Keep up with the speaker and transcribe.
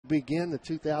begin the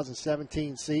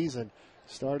 2017 season.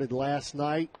 Started last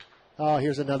night. Oh,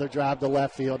 here's another drive to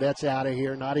left field. That's out of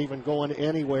here. Not even going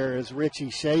anywhere is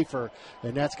Richie Schaefer.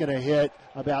 And that's going to hit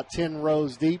about 10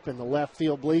 rows deep in the left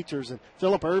field bleachers. And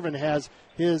Phillip Ervin has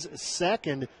his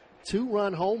second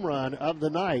two-run home run of the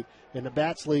night. And the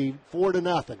Bats lead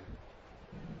 4-0.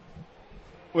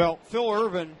 Well, Phil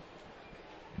Ervin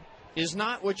is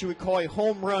not what you would call a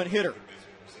home run hitter.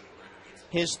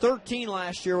 His 13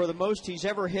 last year were the most he's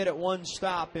ever hit at one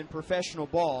stop in professional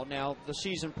ball. Now, the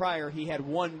season prior, he had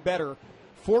one better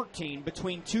 14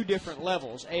 between two different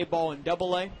levels, A ball and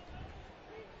double A.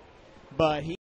 But he